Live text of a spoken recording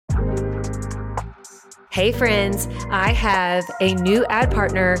Hey friends, I have a new ad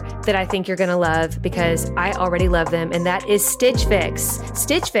partner that I think you're going to love because I already love them, and that is Stitch Fix.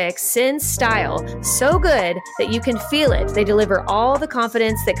 Stitch Fix sends style so good that you can feel it. They deliver all the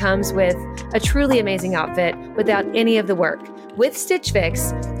confidence that comes with a truly amazing outfit without any of the work. With Stitch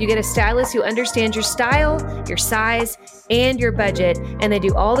Fix, you get a stylist who understands your style, your size, and your budget, and they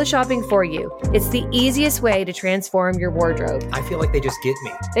do all the shopping for you. It's the easiest way to transform your wardrobe. I feel like they just get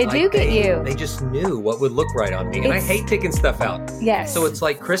me. They do get you. They just knew what would look right on me. And I hate picking stuff out. Yes. So it's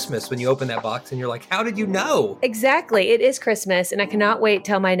like Christmas when you open that box and you're like, how did you know? Exactly. It is Christmas, and I cannot wait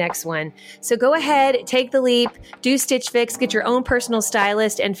till my next one. So go ahead, take the leap, do Stitch Fix, get your own personal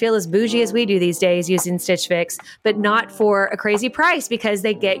stylist, and feel as bougie as we do these days using Stitch Fix, but not for a crazy price because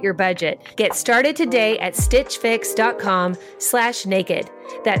they get your budget. Get started today at stitchfix.com/naked.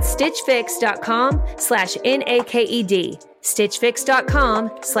 That's stitchfix.com/NAKED.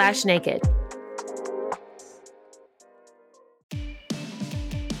 stitchfix.com/naked.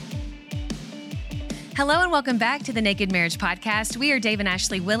 Hello and welcome back to the Naked Marriage Podcast. We are Dave and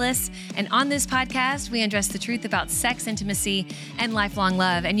Ashley Willis, and on this podcast, we address the truth about sex, intimacy, and lifelong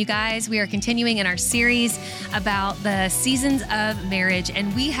love. And you guys, we are continuing in our series about the seasons of marriage,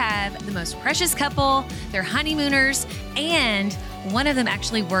 and we have the most precious couple. They're honeymooners, and one of them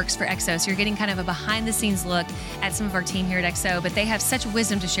actually works for XO. So you're getting kind of a behind-the-scenes look at some of our team here at XO, but they have such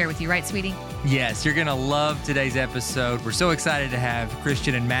wisdom to share with you, right, sweetie? Yes, you're going to love today's episode. We're so excited to have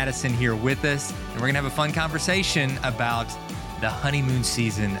Christian and Madison here with us, and we're going to have a fun conversation about the honeymoon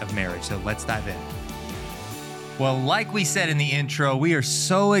season of marriage. So let's dive in. Well, like we said in the intro, we are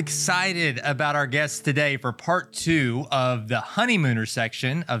so excited about our guests today for part 2 of the honeymooner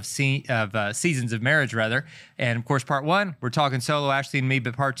section of seasons of marriage, rather. And of course, part 1, we're talking solo, Ashley and me,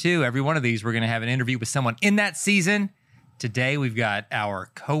 but part 2, every one of these, we're going to have an interview with someone in that season. Today, we've got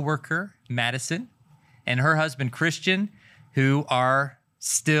our coworker, Madison, and her husband, Christian, who are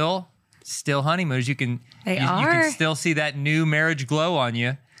still honeymooners. You can still see that new marriage glow on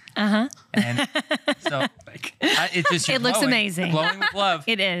you. Uh-huh. And so it looks amazing. Glowing with love.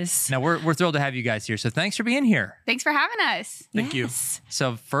 It is. Now, we're thrilled to have you guys here. So thanks for being here. Thanks for having us. Thank you.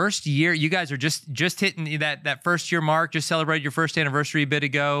 So first year, you guys are just hitting that first year mark, just celebrated your first anniversary a bit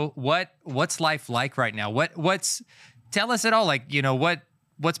ago. What's life like right now? Tell us it all. Like, you know,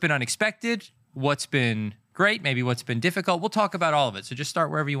 what's been unexpected, what's been great, maybe what's been difficult. We'll talk about all of it. So just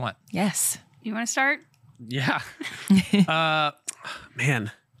start wherever you want. Yes. You want to start? Yeah.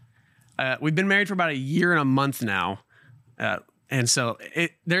 Man. We've been married for about a year and a month now. And so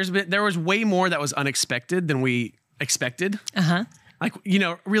there was way more that was unexpected than we expected. Uh-huh. Like, you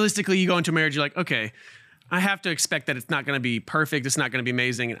know, realistically, you go into marriage, you're like, okay, I have to expect that it's not going to be perfect. It's not going to be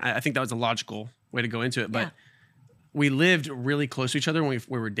amazing. And I think that was a logical way to go into it. But we lived really close to each other when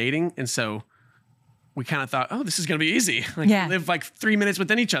we were dating. And so we kind of thought, oh, this is going to be easy. We live like 3 minutes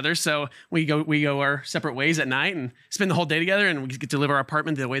within each other. So we go our separate ways at night and spend the whole day together, and we get to live our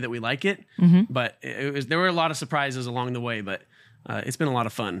apartment the way that we like it. Mm-hmm. But there were a lot of surprises along the way, but it's been a lot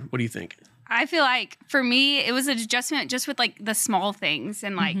of fun. What do you think? I feel like for me, it was an adjustment just with like the small things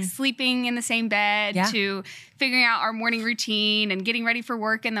and like sleeping in the same bed to figuring out our morning routine and getting ready for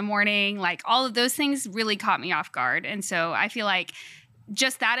work in the morning. Like all of those things really caught me off guard. And so I feel like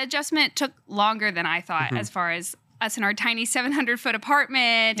just that adjustment took longer than I thought, as far as us in our tiny 700-foot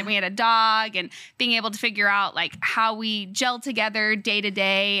apartment, and we had a dog, and being able to figure out like how we gel together day to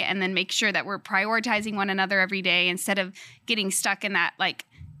day, and then make sure that we're prioritizing one another every day instead of getting stuck in that like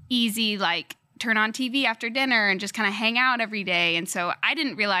easy like turn on TV after dinner and just kind of hang out every day. And so I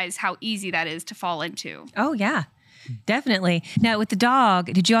didn't realize how easy that is to fall into. Oh, yeah. Definitely. Now, with the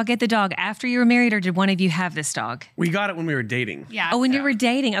dog, did you all get the dog after you were married, or did one of you have this dog? We got it when we were dating. Yeah. Oh, when you were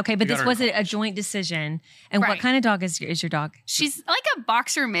dating. Okay, but this wasn't a joint decision. And what kind of dog is your dog? She's like a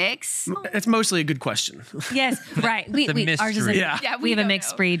boxer mix. It's mostly a good question. Yes, right. Ours is we have a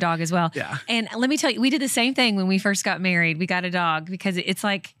mixed breed dog as well. Yeah. And let me tell you, we did the same thing when we first got married. We got a dog because it's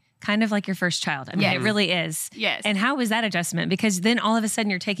like kind of like your first child. I mean, it really is. Yes. And how was that adjustment? Because then all of a sudden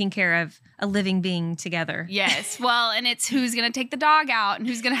you're taking care of a living being together. Yes. Well, and it's who's going to take the dog out and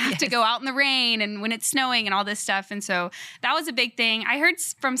who's going to have to go out in the rain and when it's snowing and all this stuff. And so that was a big thing. I heard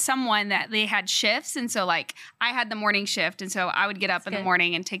from someone that they had shifts. And so like I had the morning shift. And so I would get up in the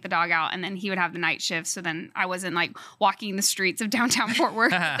morning and take the dog out, and then he would have the night shift. So then I wasn't like walking the streets of downtown Fort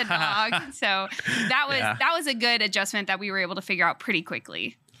Worth with the dog. So that was a good adjustment that we were able to figure out pretty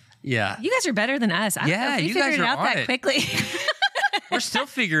quickly. Yeah. You guys are better than us. I don't know if you figured it out that quickly. We're still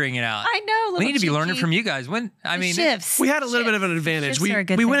figuring it out. I know. We need to be learning from you guys. Shifts. We had a little bit of an advantage. We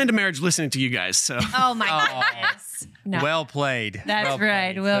went into marriage listening to you guys. So. Oh my goodness. No. Well played. That's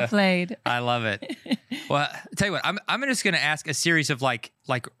right. Well played. I love it. Well, I'll tell you what, I'm just going to ask a series of like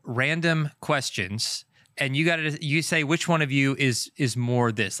random questions, and you say which one of you is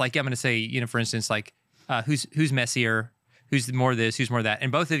more this. Like I'm going to say, for instance, like who's messier, who's more this, who's more that,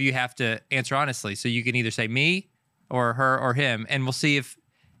 and both of you have to answer honestly. So you can either say me or her or him, and we'll see if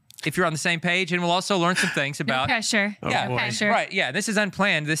you're on the same page, and we'll also learn some things about pressure. Yeah, boy. Pressure. right. Yeah, this is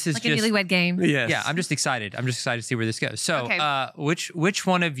unplanned. This is Like just a newlywed game. Yes. Yeah, I'm just excited. I'm just excited to see where this goes. So, Okay. which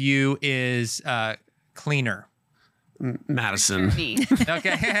one of you is cleaner? Madison. Me.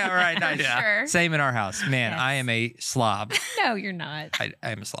 Okay, all right, nice. Sure. Same in our house. Man, Yes. I am a slob. No, you're not. I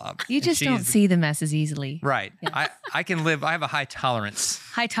am a slob. You And just she don't is- see the mess as easily. Right. I can live. I have a high tolerance.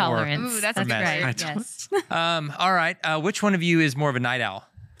 High tolerance. Ooh, that's a good right. word. Yes. All right. Which one of you is more of a night owl?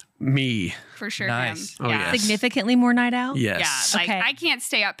 Me. For sure. Nice. Him. Oh, yeah. yes. Significantly more night owl. Yes. Yeah. Like Okay. I can't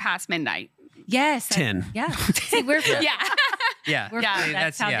stay up past midnight. Yes. 10. Yeah. See, we're Yeah. Yeah. We're Yeah,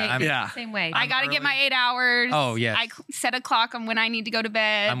 that's how yeah. they Yeah. same way. I got to get my 8 hours. Oh, yes. I set a clock on when I need to go to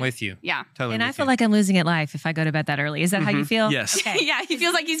bed. I'm with you. Yeah. Totally. and I with feel you. like I'm losing at life if I go to bed that early. Is that how you feel? Yes. Okay. Yeah. He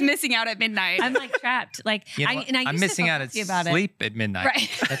feels like he's missing out at midnight. I'm like trapped. Like You know what? and I I'm used to missing feel out at guilty about sleep at midnight. Right.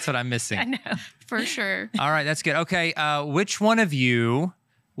 That's what I'm missing. it. I know. For sure. All right, that's good. Okay, which one of you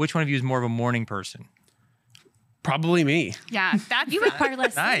is more of a morning person? Probably me. Yeah. That's You require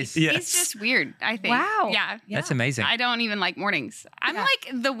less sleep. Nice. Yes. He's just weird, I think. Wow. Yeah. That's amazing. I don't even like mornings. I'm Yeah.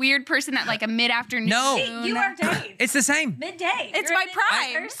 like the weird person that like a mid-afternoon. No. See, you are days. It's the same. Midday. It's You're my a prime.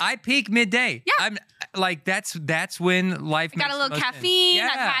 midday person. I peak midday. Yeah. I'm like that's when life I got makes a the little most sense. caffeine. Yeah.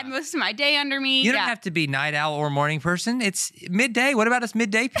 I've had most of my day under me. You don't yeah. have to be night owl or morning person. It's midday. What about us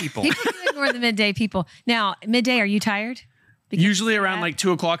midday people? People do ignore the midday people. Now, midday, are you tired? Because Usually of around that? like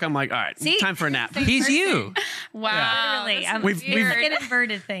 2 o'clock, I'm like, all right, See? time for a nap. He's you. Wow. Literally, that's I'm We've- it's weird. like an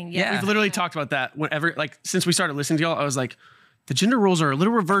inverted thing. Yeah. We've literally talked about that whenever, like, since we started listening to y'all, I was like, the gender roles are a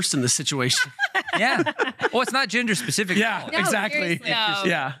little reversed in this situation. Yeah. Well, it's not gender specific. Yeah, at all. No, exactly. seriously. No.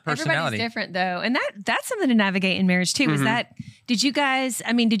 Yeah. Personality. Everybody's different though. And that's something to navigate in marriage too. Is that, did you guys,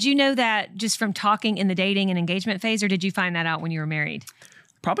 did you know that just from talking in the dating and engagement phase, or did you find that out when you were married?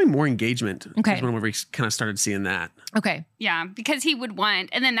 Probably more engagement. Okay. Is when we kind of started seeing that. Okay. Yeah, because he would want,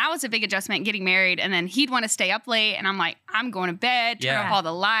 and then that was a big adjustment getting married, and then he'd want to stay up late, and I'm like, I'm going to bed, turn Yeah. off all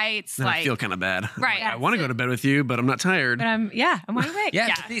the lights, Then like, I feel kind of bad. I'm Right. like, I want to go to bed with you, but I'm not tired. But I'm wide awake. Yeah,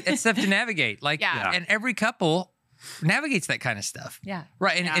 Yeah. it's stuff to navigate. Like, Yeah. and every couple navigates that kind of stuff. Yeah.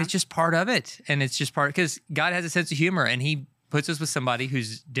 Right. And Yeah. it's just part of it. And it's just part because God has a sense of humor and he puts us with somebody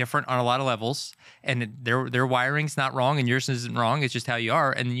who's different on a lot of levels. And their wiring's not wrong and yours isn't wrong. It's just how you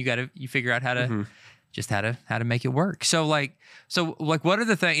are. And you figure out how to just how to make it work. So what are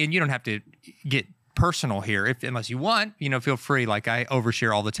the things, and you don't have to get personal here unless you want, feel free. Like I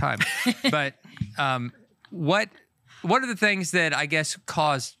overshare all the time. But what are the things that I guess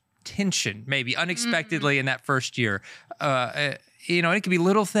cause tension, maybe unexpectedly in that first year? It could be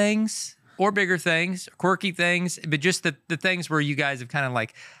little things or bigger things, quirky things, but just the things where you guys have kind of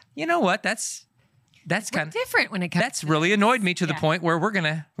like, you know what, that's kind of Different when it comes that's to really annoyed me to the Yeah. point where we're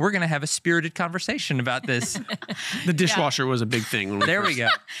gonna have a spirited conversation about this. The dishwasher was a big thing. When There we go.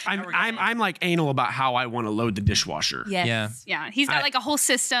 I'm like anal about how I want to load the dishwasher. Yes. Yeah. yeah, he's got like a whole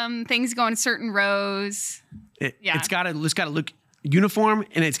system, things go in certain rows. Yeah. It's got to look uniform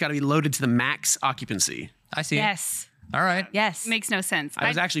and it's got to be loaded to the max occupancy. I see. Yes. All right. Yes. Makes no sense. I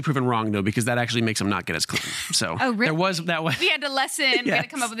was actually proven wrong though because that actually makes them not get as clean. So Oh, really? there was that way. we had to we had to Yes.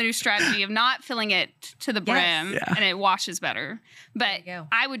 come up with a new strategy of not filling it to the brim, Yeah. and it washes better. But you go.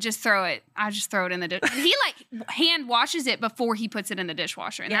 I would just throw it. I just throw it in the dish. He like hand washes it before he puts it in the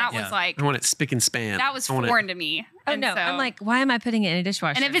dishwasher, and that Yeah. was like I want it spick and span. that was I want it- foreign to me. Oh And no. so- I'm like, why am I putting it in a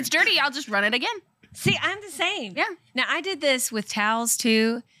dishwasher? and if it's dirty, I'll just run it again. See, I'm the same. Yeah. Now I did this with towels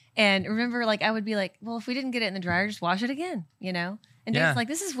too. And remember, like, I would be like, well, if we didn't get it in the dryer, just wash it again, And Yeah. Dave's like,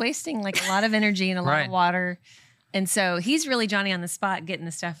 this is wasting like a lot of energy and a lot Right. of water. And so he's really Johnny on the spot getting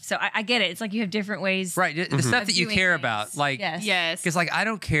the stuff. So I get it. It's like you have different ways. Right. The stuff that you doing care things. about, like, Yes. Yes. because like I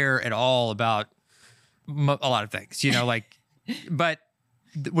don't care at all about a lot of things, but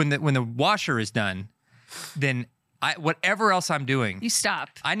when the washer is done, then whatever else I'm doing, You stop.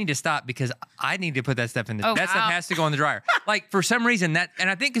 I need to stop because I need to put that stuff in the Oh, that stuff wow. has to go in the dryer. Like for some reason and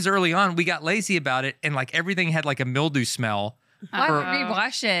I think because early on we got lazy about it and like everything had like a mildew smell. Why For- would we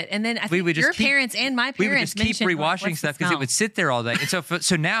rewash it? And then I We think would just your keep- parents and my We parents would just keep mentioned, like, rewashing what's the stuff because it smell? would sit there all day. And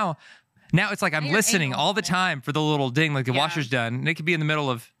so now it's like I'm You're listening anal all the on it. time for the little ding, like the Yeah. washer's done. And it could be in the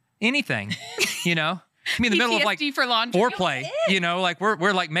middle of anything, It could be in the middle of like PTSD for laundry. foreplay, like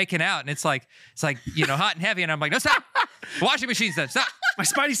we're like making out and it's like hot and heavy and I'm like, no, stop. Washing machine's done. Stop. My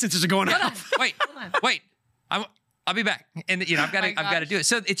spidey senses are going off. Wait. I'll be back. And I've got to do it.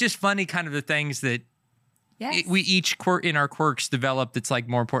 So it's just funny kind of the things that we each in our quirks developed. It's like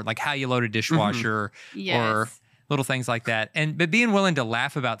more important, like how you load a dishwasher or little things like that. But being willing to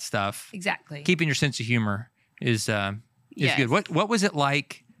laugh about stuff, exactly, keeping your sense of humor is good. What was it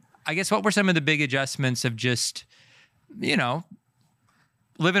like? I guess what were some of the big adjustments of just,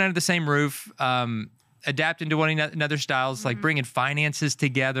 living under the same roof, adapting to one another's styles, like bringing finances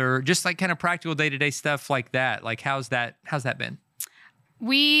together, just like kind of practical day-to-day stuff like that. Like how's that been?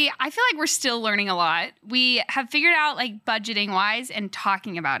 I feel like we're still learning a lot. We have figured out like budgeting wise and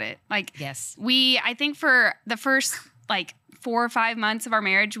talking about it. Like, yes, I think for the first like 4 or 5 months of our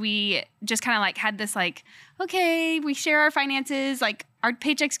marriage, we just kind of like had this like, okay, we share our finances, like our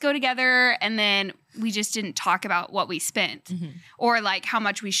paychecks go together, and then we just didn't talk about what we spent or like how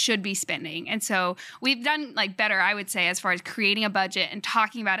much we should be spending. And so we've done like better, I would say, as far as creating a budget and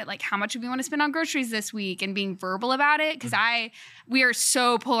talking about it, like how much do we want to spend on groceries this week and being verbal about it. Cause we are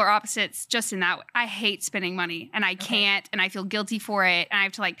so polar opposites just in that. I hate spending money and I can't, and I feel guilty for it. And I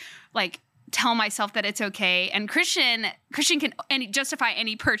have to like tell myself that it's okay. And Christian can justify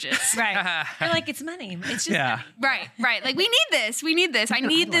any purchase. Right. You're like, it's money. It's just money. Right. Like, we need this. I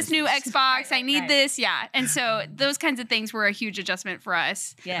need this new Xbox. I need this. Yeah. And so those kinds of things were a huge adjustment for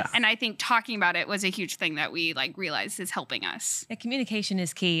us. Yes. And I think talking about it was a huge thing that we like realized is helping us. Yeah, communication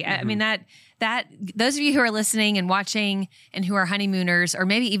is key. I mean, that those of you who are listening and watching and who are honeymooners or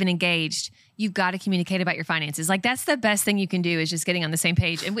maybe even engaged, you've got to communicate about your finances. Like, that's the best thing you can do, is just getting on the same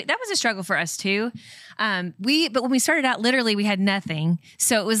page. And that was a struggle for us too. But when we started out, literally we had nothing.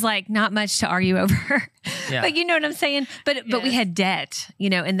 So it was like not much to argue over, but you know what I'm saying? But we had debt,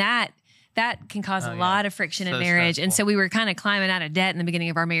 and that can cause a lot of friction in marriage. Stressful. And so we were kind of climbing out of debt in the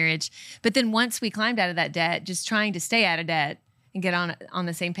beginning of our marriage. But then once we climbed out of that debt, just trying to stay out of debt and get on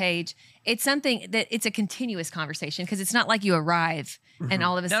the same page, it's something that it's a continuous conversation, because it's not like you arrive and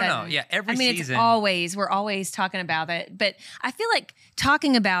all of a sudden. Every season. We're always talking about it. But I feel like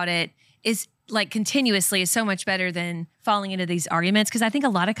talking about it is like continuously is so much better than falling into these arguments. Because I think a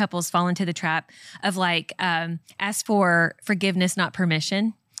lot of couples fall into the trap of like, ask for forgiveness, not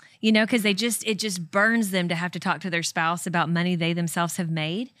permission. Because it just burns them to have to talk to their spouse about money they themselves have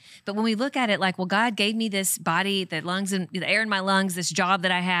made. But when we look at it like, well, God gave me this body, the lungs and the air in my lungs, this job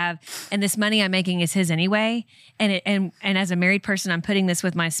that I have, and this money I'm making is His anyway. And as a married person, I'm putting this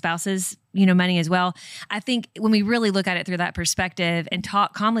with my spouse's, money as well. I think when we really look at it through that perspective and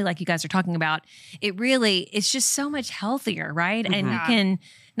talk calmly, like you guys are talking about, it's just so much healthier, right? And you can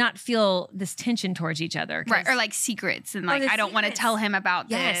not feel this tension towards each other. Right. Or like secrets and like, I don't want to tell him about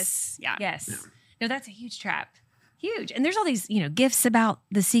this. Yeah. Yes. Yeah. No, that's a huge trap. Huge. And there's all these, gifts about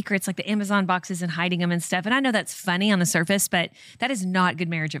the secrets, like the Amazon boxes and hiding them and stuff. And I know that's funny on the surface, but that is not good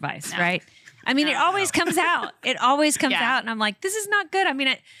marriage advice, right? I mean, it always comes out. It always comes out. And I'm like, this is not good. I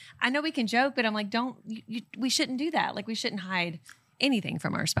mean, I know we can joke, but I'm like, we shouldn't do that. Like, we shouldn't hide anything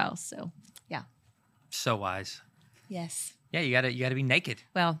from our spouse. So, yeah. So wise. Yes. Yeah, you gotta be naked.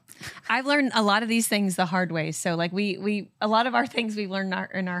 Well, I've learned a lot of these things the hard way. So like we a lot of our things we've learned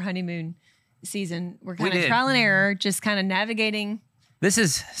in our honeymoon season, we're kind of trial and error, just kind of navigating. This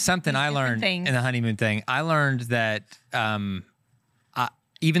is something I learned in the honeymoon thing. I learned that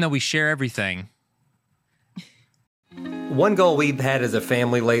even though we share everything. One goal we've had as a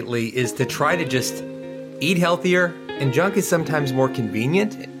family lately is to try to just eat healthier, and junk is sometimes more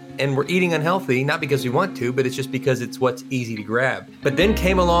convenient. And we're eating unhealthy, not because we want to, but it's just because it's what's easy to grab. But then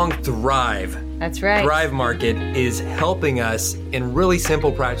came along Thrive. That's right. Thrive Market is helping us in really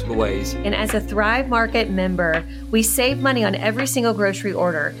simple, practical ways. And as a Thrive Market member, we save money on every single grocery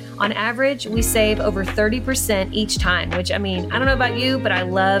order. On average, we save over 30% each time, which, I mean, I don't know about you, but I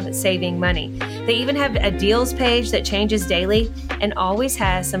love saving money. They even have a deals page that changes daily and always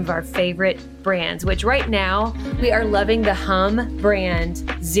has some of our favorite brands, which right now we are loving the Hum brand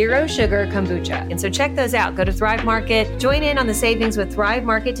Zero Sugar Kombucha. And so check those out. Go to Thrive Market, join in on the savings with Thrive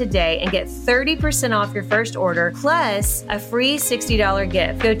Market today and get 30% off your first order plus a free $60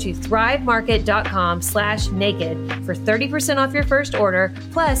 gift. Go to thrivemarket.com/naked for 30% off your first order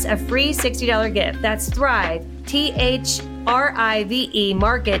plus a free $60 gift. That's Thrive, THRIVE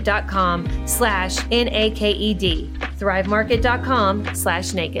market.com/NAKED.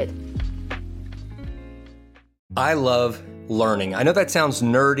 thrivemarket.com/naked. I love learning. I know that sounds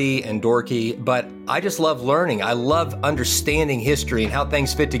nerdy and dorky, but I just love learning. I love understanding history and how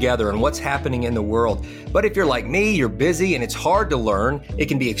things fit together and what's happening in the world. But if you're like me, you're busy and it's hard to learn. It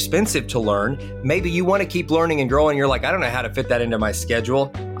can be expensive to learn. Maybe you want to keep learning and growing. You're like, I don't know how to fit that into my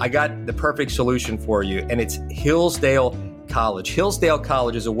schedule. I got the perfect solution for you, and it's Hillsdale College. Hillsdale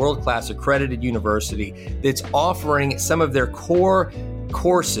College is a world-class accredited university that's offering some of their core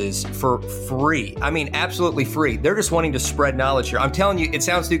courses for free. I mean, absolutely free. They're just wanting to spread knowledge here. I'm telling you, it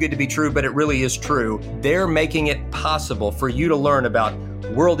sounds too good to be true, but it really is true. They're making it possible for you to learn about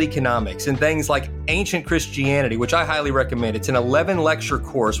world economics and things like ancient Christianity, which I highly recommend. It's an 11-lecture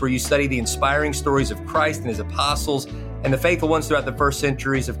course where you study the inspiring stories of Christ and his apostles and the faithful ones throughout the first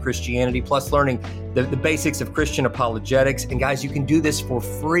centuries of Christianity, plus learning the basics of Christian apologetics. And guys, you can do this for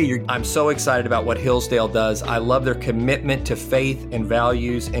free. I'm so excited about what Hillsdale does. I love their commitment to faith and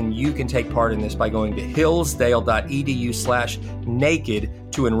values, and you can take part in this by going to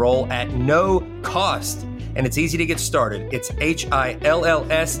hillsdale.edu/naked to enroll at no cost. And it's easy to get started. It's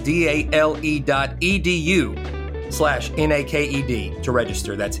hillsdale.edu/naked to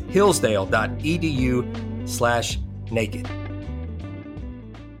register. That's hillsdale.edu/naked.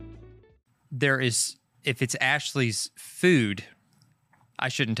 There is, if it's Ashley's food, I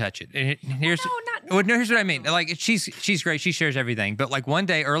shouldn't touch it. And here's, no, here's what I mean. Like, she's great. She shares everything. But like one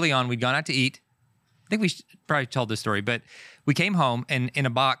day early on, we'd gone out to eat. I think we probably told this story, but we came home and in a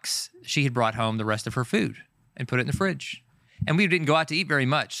box, she had brought home the rest of her food and put it in the fridge. And we didn't go out to eat very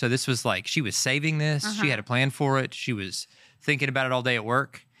much. So this was like, she was saving this. She had a plan for it. She was thinking about it all day at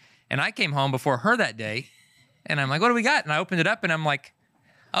work. And I came home before her that day and I'm like, what do we got? And I opened it up and I'm like,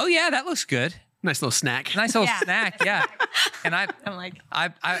 oh yeah, that looks good. Nice little snack. Nice little snack, yeah. And I'm like,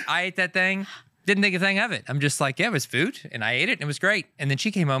 I ate that thing, didn't think a thing of it. I'm just like, yeah, it was food, and I ate it, and it was great. And then she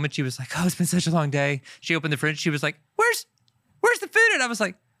came home, and she was like, oh, it's been such a long day. She opened the fridge. She was like, where's the food? And I was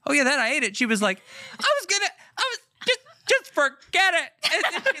like, oh yeah, that I ate it. She was like, just forget it. And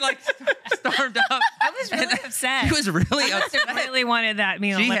then she like stormed up. I was really upset. She was really upset. I really wanted that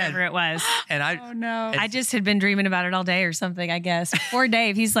meal, whatever it was. And I just had been dreaming about it all day or something, I guess. Poor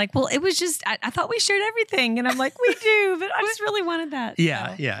Dave, he's like, well, it was just, I thought we shared everything. And I'm like, we do, but I just really wanted that.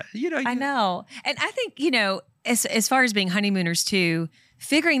 Yeah, so. yeah. I know. And I think, as far as being honeymooners too,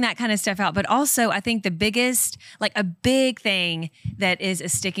 figuring that kind of stuff out. But also, I think the biggest, like a big thing that is a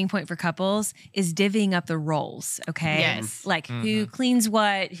sticking point for couples is divvying up the roles. Okay. Yes. Like who cleans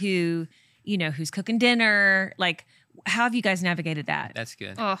what, who's cooking dinner, like, how have you guys navigated that? That's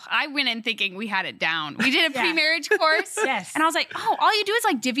good. Oh, I went in thinking we had it down. We did a pre-marriage course. Yes. And I was like, oh, all you do is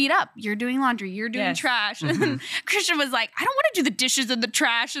like divvy it up. You're doing laundry. You're doing trash. And then Christian was like, I don't want to do the dishes and the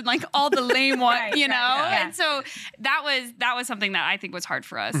trash and like all the lame one, you know? Yeah. And so that was something that I think was hard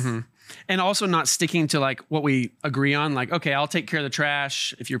for us. And also not sticking to like what we agree on. Like, okay, I'll take care of the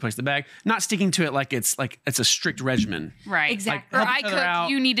trash if you replace the bag. Not sticking to it like it's a strict regimen. Right. Exactly. Or help I each other cook, out.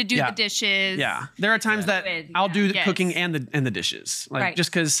 you need to do Yeah. the dishes. Yeah. There are times that I'll do the Yes. cooking and the dishes. Like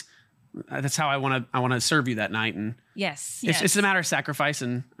just because that's how I want to serve you that night. And Yes. it's a matter of sacrifice.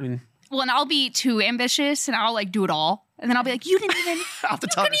 And I mean, Well, and I'll be too ambitious and I'll like do it all. And then I'll be like, you couldn't even take out the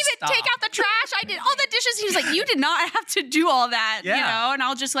trash. I did all the dishes. He was like, you did not have to do all that, you know? And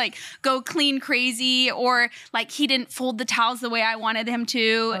I'll just like go clean crazy, or like he didn't fold the towels the way I wanted him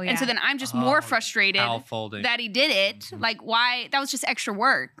to. And so then I'm just more frustrated that he did it. Like, why? That was just extra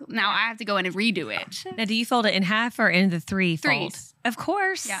work. Now I have to go in and redo it. Now, do you fold it in half or in the three fold? Threes. Of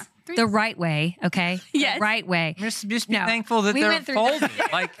course. Yeah. The right way, okay? Yes. The right way. Just be thankful that We they're went through folded.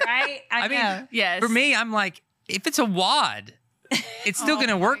 Like, Right? I mean, know. Yes. for me, I'm like, if it's a wad, it's still going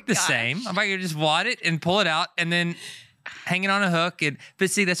to work the same. I'm like, just wad it and pull it out and then hang it on a hook. But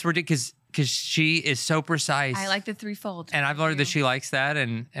see, that's ridiculous because she is so precise. I like the three fold. And I've learned that she likes that.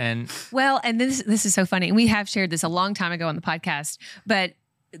 And Well, and this is so funny. We have shared this a long time ago on the podcast, but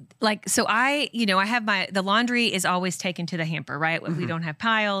like, so I have the laundry is always taken to the hamper, right? We don't have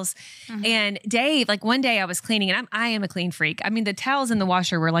piles. And Dave, like one day I was cleaning and I am a clean freak. I mean, the towels in the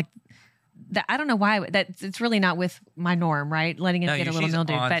washer were like, I don't know why it's really not with my norm, right? Letting it get a little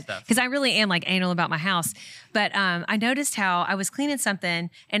mildew, but because I really am like anal about my house. But I noticed how I was cleaning something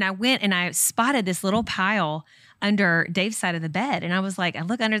and I went and I spotted this little pile under Dave's side of the bed. And I was like, I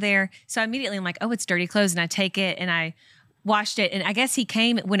look under there. So immediately I'm like, oh, it's dirty clothes. And I take it and I washed it. And I guess he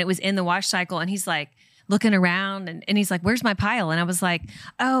came when it was in the wash cycle and he's like, looking around and he's like, where's my pile? And I was like,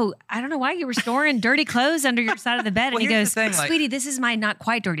 oh, I don't know why you were storing dirty clothes under your side of the bed. And he goes, sweetie, this is my not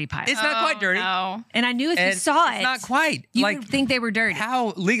quite dirty pile. It's not quite dirty. No. And I knew if you saw it, it's not quite. You like, would think they were dirty.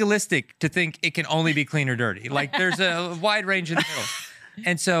 How legalistic to think it can only be clean or dirty. Like there's a wide range in the middle.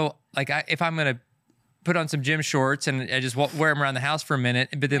 And so like if I'm going to put on some gym shorts and I just wear them around the house for a minute,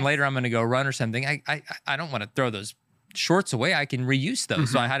 but then later I'm going to go run or something, I don't want to throw those shorts away. I can reuse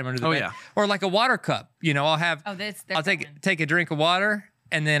those. So I hide them under the bed. yeah. Or like a water cup, I'll have, I'll take a drink of water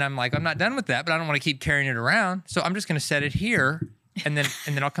and then I'm like, I'm not done with that, but I don't want to keep carrying it around. So I'm just going to set it here and then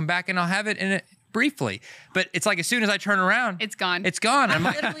I'll come back and I'll have it in it briefly. But it's like, as soon as I turn around, it's gone. I'm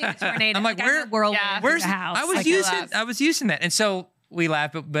like, I'm like, where's the house. I was using that. And so we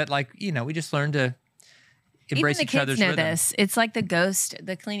laugh, but like, you know, we just learn to embrace Even the each kids other's know rhythm. this. It's like the ghost,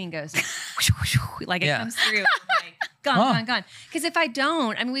 the cleaning ghost. Like it Yeah. comes through. Like, gone. Because if I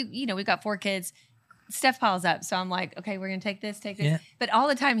don't, I mean, we've got 4 kids. Stuff piles up. So I'm like, okay, we're gonna take this. Yeah. But all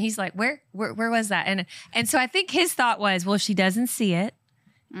the time he's like, where was that? And so I think his thought was, well, if she doesn't see it,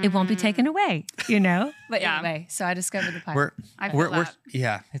 it won't be taken away, But Yeah. anyway, so I discovered the pirate. I feel that.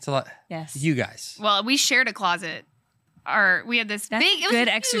 Yeah, it's a lot. Yes. You guys. Well, we shared a closet. We had this That's big. It was good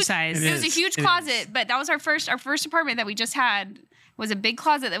a huge- exercise. It was a huge It closet, but that was our first apartment that we just had was a big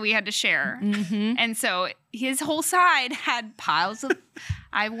closet that we had to share, and so his whole side had piles of.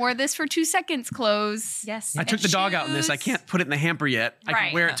 I wore this for 2 seconds clothes. Yes. I took the dog out in this. I can't put it in the hamper yet. I Right.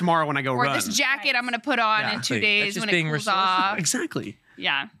 can wear it tomorrow when I go Or run. this jacket I'm going to put on Yeah. in 2 That's days just when being it cools resourceful. off. Exactly.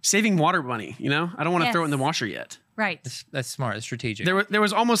 Yeah. Saving water money, I don't want to throw it in the Yes. washer yet. Right. That's smart. That's strategic. There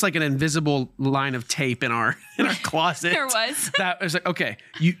was almost like an invisible line of tape in our closet. There was. That was like, okay,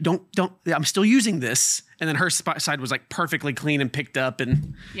 you don't. I'm still using this, and then her side was like perfectly clean and picked up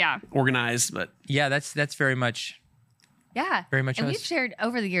and Yeah. organized. But yeah, that's very much. Yeah. Very much And us. we've shared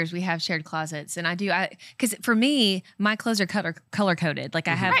over the years, we have shared closets. And because for me, my clothes are color coded. Like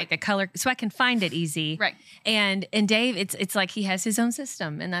I have like a color, so I can find it easy. Right. And Dave, it's like he has his own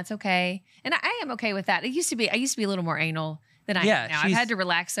system, and that's okay. And I am okay with that. I used to be a little more anal than I Yeah, am now. I've she's- had to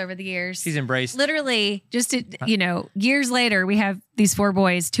relax over the years. She's embraced. Literally, just to, years later, we have these 4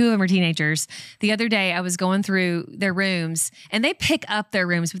 boys. 2 of them are teenagers. The other day, I was going through their rooms, and they pick up their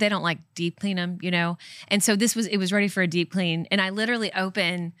rooms, but they don't like deep clean them, And so it was ready for a deep clean, and I literally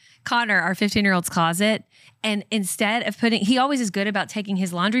opened Connor, our 15-year-old's closet, and instead of he always is good about taking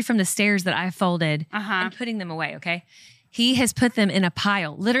his laundry from the stairs that I folded and putting them away. Okay. He has put them in a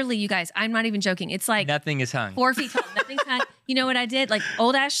pile. Literally, you guys, I'm not even joking. It's like Nothing is hung. 4 feet tall. Nothing's hung. You know what I did? Like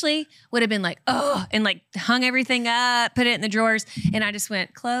old Ashley would have been like, oh, and like hung everything up, put it in the drawers. And I just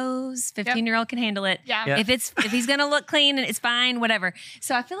went, close. 15-year-old can handle it. Yeah. Yeah. If he's gonna look clean and it's fine, whatever.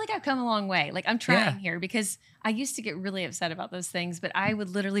 So I feel like I've come a long way. Like I'm trying here because I used to get really upset about those things, but I would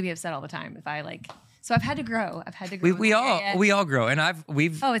literally be upset all the time if I so I've had to grow. We all grow, and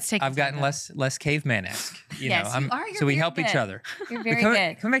it's taken I've gotten time, less caveman-esque. Yes, you are. You're so we very help each good. other. You're very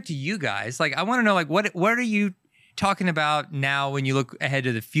coming good. back to you guys, like I want to know, like what are you talking about now when you look ahead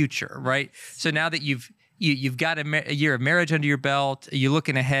to the future, right? So now that you've got a year of marriage under your belt, you're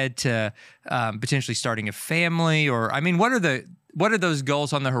looking ahead to potentially starting a family, or I mean, what are those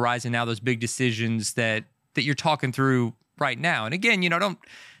goals on the horizon now? Those big decisions that you're talking through right now. And again,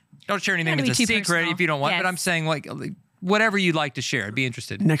 don't share anything Gotta that's be a too secret personal. if you don't want. Yes. But I'm saying like whatever you'd like to share. I'd be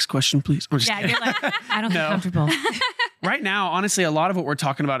interested. next question, please. I'm just Yeah, kidding. you're like, I don't feel No. comfortable. Right now, honestly, a lot of what we're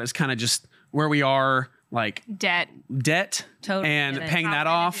talking about is kind of just where we are, like Debt. debt Totally and get it. paying How that we're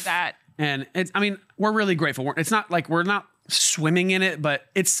gonna off. do that. And we're really grateful. It's not like we're not swimming in it, but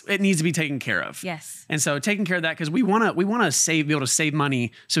it needs to be taken care of. Yes. And so taking care of that because we want to be able to save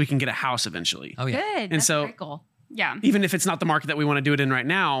money so we can get a house eventually. Oh yeah. Good. That's so- a great goal. Yeah. Even if it's not the market that we want to do it in right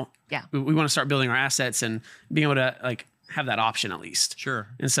now, Yeah. we want to start building our assets and being able to like have that option at least. Sure.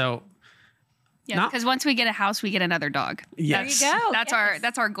 And so Yeah. Not- Because once we get a house, we get another dog. yes. There you go. That's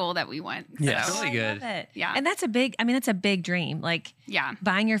Yes. our goal that we want. Yes. So, Really I good. love it. Yeah. And that's a big dream. Like yeah.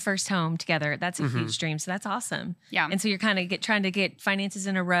 buying your first home together. That's a huge dream. So that's awesome. Yeah. And so you're kind of trying to get finances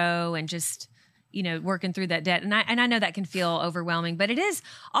in a row and just, working through that debt. And I know that can feel overwhelming, but it's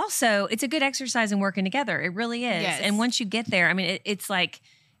a good exercise in working together. It really is. Yes. And once you get there, I mean, it's like,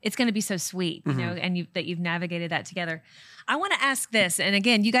 it's going to be so sweet, and that you've navigated that together. I want to ask this. And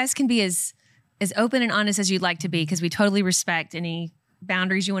again, you guys can be as open and honest as you'd like to be, because we totally respect any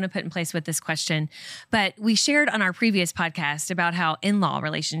boundaries you want to put in place with this question. But we shared on our previous podcast about how in-law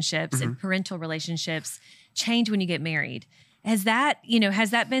relationships and parental relationships change when you get married. Has that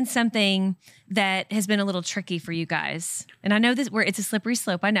been something that has been a little tricky for you guys? And I know it's a slippery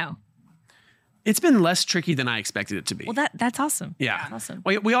slope. I know. It's been less tricky than I expected it to be. Well, that's awesome. Yeah. That's awesome.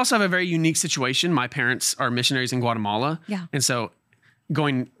 We also have a very unique situation. My parents are missionaries in Guatemala. Yeah. And so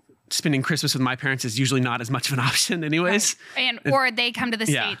spending Christmas with my parents is usually not as much of an option anyways. Or they come to the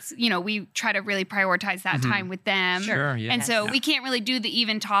Yeah. States, we try to really prioritize that time with them. Sure, yeah. And so we can't really do the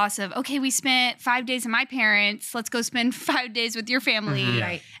even toss of, okay, we spent 5 days with my parents. Let's go spend 5 days with your family. Yeah.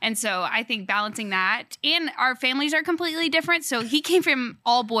 Right. And so I think balancing that, and our families are completely different. So he came from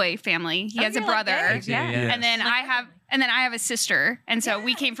all boy family. He has a you're like brother. Dave, yeah. Yeah. And then I have a sister. And so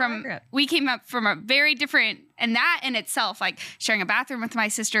we came up from a very different, and that in itself, like sharing a bathroom with my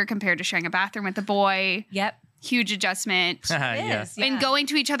sister compared to sharing a bathroom with a boy, Yep. huge adjustment. It Yeah. is, And going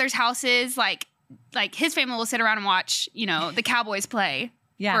to each other's houses, like his family will sit around and watch, the Cowboys play.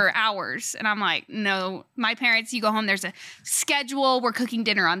 for hours. And I'm like, no, my parents, you go home, there's a schedule. We're cooking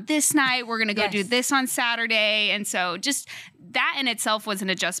dinner on this night. We're going to go do this on Saturday. And so just that in itself was an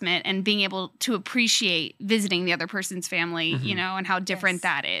adjustment, and being able to appreciate visiting the other person's family, you know, and how different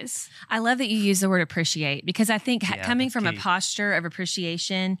that is. I love that you use the word appreciate, because I think coming from a posture of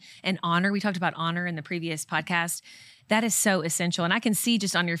appreciation and honor, we talked about honor in the previous podcast, that is so essential. And I can see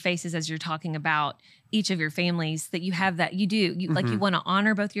just on your faces as you're talking about each of your families that you have that. You like, you want to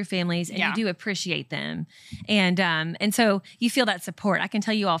honor both your families, and you do appreciate them. And so you feel that support. I can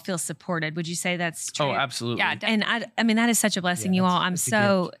tell you all feel supported. Would you say that's true? Oh, absolutely. Yeah. And I mean, that is such a blessing, you all. I'm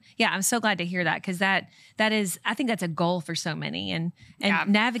so glad to hear that, because that is, I think that's a goal for so many, and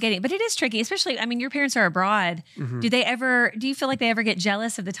navigating, but it is tricky, especially, I mean, your parents are abroad. Do you feel like they ever get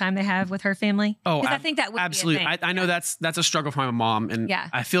jealous of the time they have with her family? Oh, I think that would absolutely. be a thing. I know that's a struggle for my mom, and Yeah.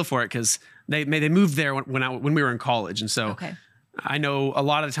 I feel for it, because they moved there when we were in college, and so I know a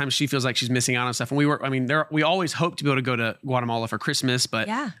lot of the times she feels like she's missing out on stuff. And we always hope to be able to go to Guatemala for Christmas, but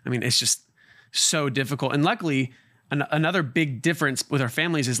I mean, it's just so difficult. And luckily, another big difference with our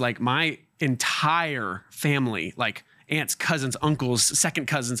families is like my entire family, like aunts, cousins, uncles, second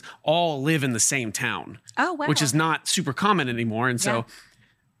cousins, all live in the same town. Oh, wow. Which is not super common anymore. And so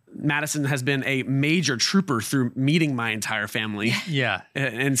Madison has been a major trooper through meeting my entire family. Yeah.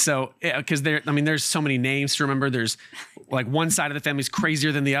 And so, because there's so many names to remember. There's like one side of the family's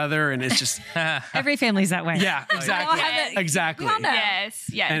crazier than the other. And it's just. Every family's that way. Yeah, exactly. We all know. Yes.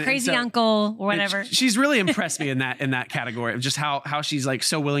 Yeah. And Crazy so- uncle or whatever. She's really impressed me in that category of just how she's like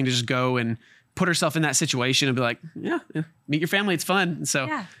so willing to just go and put herself in that situation and be like, meet your family. It's fun. And so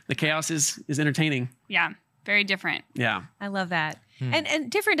the chaos is entertaining. Yeah. Very different. Yeah. I love that. And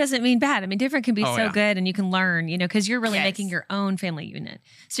different doesn't mean bad. I mean, different can be good, and you can learn, you know, because you're really making your own family unit.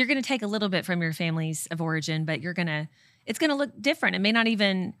 So you're going to take a little bit from your families of origin, but it's going to look different. It may not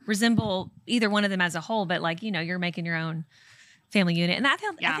even resemble either one of them as a whole, but like, you know, you're making your own family unit. And I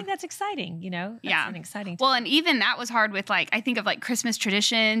think that's exciting, you know? That's an exciting time. Well, and even that was hard with like, I think of like Christmas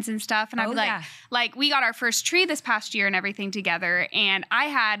traditions and stuff. And I'd be like, we got our first tree this past year and everything together. And I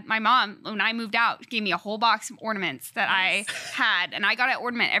had my mom, when I moved out, gave me a whole box of ornaments that I had. And I got an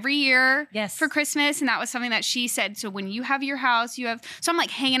ornament every year for Christmas. And that was something that she said, so when you have your house, so I'm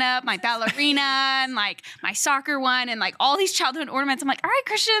like hanging up my ballerina and like my soccer one and like all these childhood ornaments. I'm like, all right,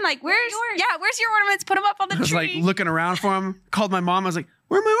 Christian, like where's your ornaments? Put them up on the I was tree. like looking around for them. Called my mom. I was like,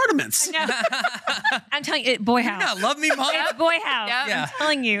 where are my ornaments? I'm telling you, boy house. You not love me, Mom? It's boy house. Yeah. I'm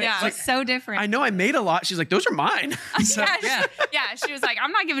telling you, it's just so different. I know I made a lot. She's like, those are mine. So, She was like,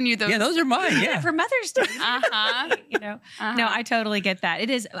 I'm not giving you those. Yeah, those are mine. Yeah. For Mother's Day. You know, no, I totally get that. It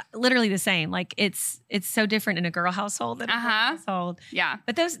is literally the same. Like it's so different in a girl household than a boy household. Yeah.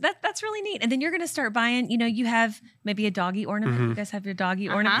 But that's really neat. And then you're going to start buying, you know, you have maybe a doggy ornament. You guys have your doggy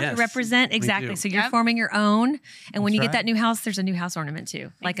ornament Yes, to represent. Exactly. do. So you're forming your own. And when you right. get that new house, there's a new house ornament too.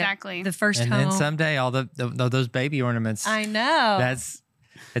 Like Exactly. the first And home. then someday all those baby ornaments. I know.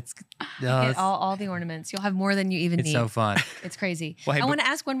 It's all the ornaments. You'll have more than you even need. it's so fun. It's crazy. Well, hey, I want to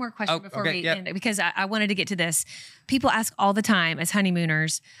ask one more question Oh, before okay, we yeah. end it, because I wanted to get to this. People ask all the time as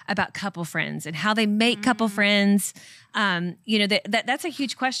honeymooners about couple friends and how they make couple friends. You know, that's a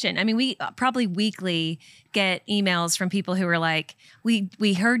huge question. I mean, we probably weekly get emails from people who are like,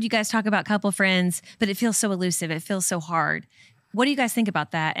 we heard you guys talk about couple friends, but it feels so elusive. It feels so hard. What do you guys think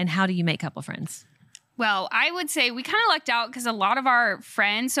about that? And how do you make couple friends? Well, I would say we kind of lucked out because a lot of our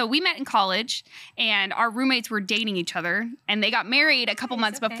friends, so we met in college and our roommates were dating each other and they got married a couple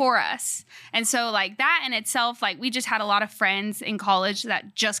months before us. And so like that in itself, like we just had a lot of friends in college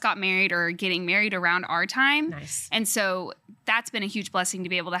that just got married or getting married around our time. Nice. And so that's been a huge blessing to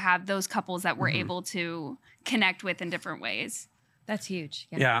be able to have those couples that we're able to connect with in different ways. That's huge.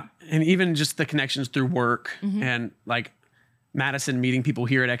 Yeah. And even just the connections through work and like Madison meeting people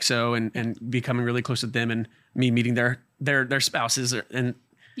here at EXO and becoming really close with them, and me meeting their spouses and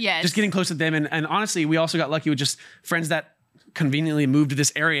just getting close with them. And honestly, we also got lucky with just friends that conveniently moved to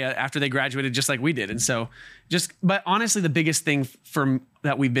this area after they graduated, just like we did. And so but honestly, the biggest thing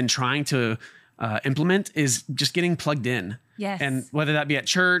that we've been trying to implement is just getting plugged in. Yes. And whether that be at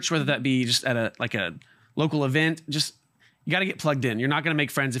church, whether that be just at a local event, just, you got to get plugged in. You're not going to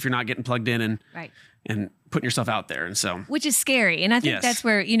make friends if you're not getting plugged in and putting yourself out there. And so, which is scary. And I think that's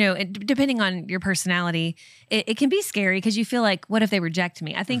where, you know, depending on your personality, it can be scary because you feel like, what if they reject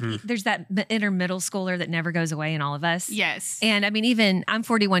me? I think there's that inner middle schooler that never goes away in all of us. Yes. And I mean, even I'm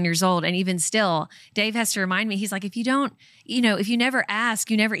 41 years old, and even still, Dave has to remind me, he's like, if you don't, you know, if you never ask,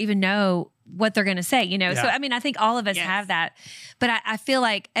 you never even know what they're going to say, So, I mean, I think all of us have that, but I feel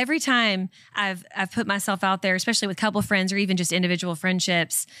like every time I've put myself out there, especially with couple friends or even just individual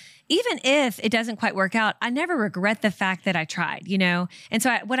friendships, even if it doesn't quite work out, I never regret the fact that I tried, And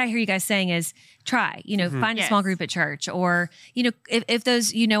so what I hear you guys saying is try, find a small group at church, or, if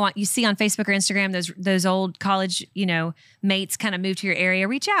those, you see on Facebook or Instagram, those old college, mates kind of move to your area,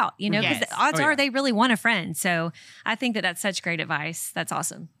 reach out, because the odds are they really want a friend. So I think that that's such great advice. That's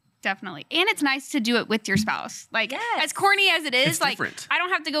awesome. Definitely. And it's nice to do it with your spouse. Like, as corny as it is, it's like, different. I don't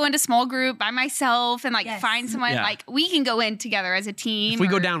have to go into small group by myself and find someone. Yeah. Like, we can go in together as a team. If we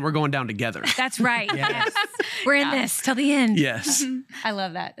go down, we're going down together. That's right. Yes. We're in this till the end. Yes. I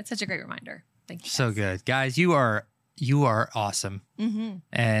love that. That's such a great reminder. Thank you. So good. Guys, you are awesome.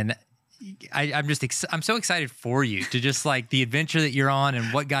 And I'm so excited for you to just like the adventure that you're on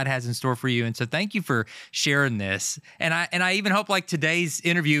and what God has in store for you. And so thank you for sharing this. And I even hope like today's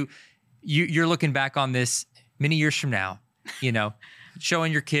interview, you're looking back on this many years from now,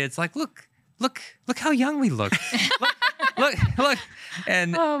 showing your kids like, look how young we look. look.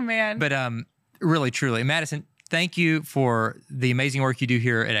 And oh man. But really, truly, Madison, thank you for the amazing work you do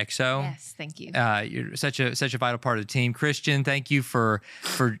here at XO. Yes, thank you. You're such a vital part of the team. Christian, thank you for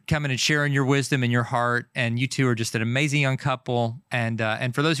coming and sharing your wisdom and your heart. And you two are just an amazing young couple. And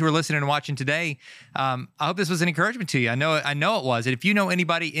for those who are listening and watching today, I hope this was an encouragement to you. I know it was. And if you know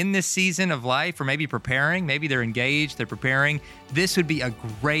anybody in this season of life, or maybe preparing, maybe they're engaged, they're preparing, this would be a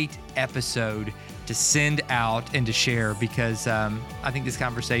great episode to send out and to share, because I think this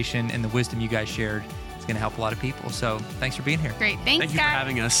conversation and the wisdom you guys shared is going to help a lot of people. So thanks for being here. Great. Thanks, Thank you for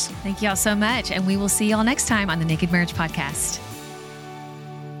having us. Thank you all so much. And we will see you all next time on the Naked Marriage Podcast.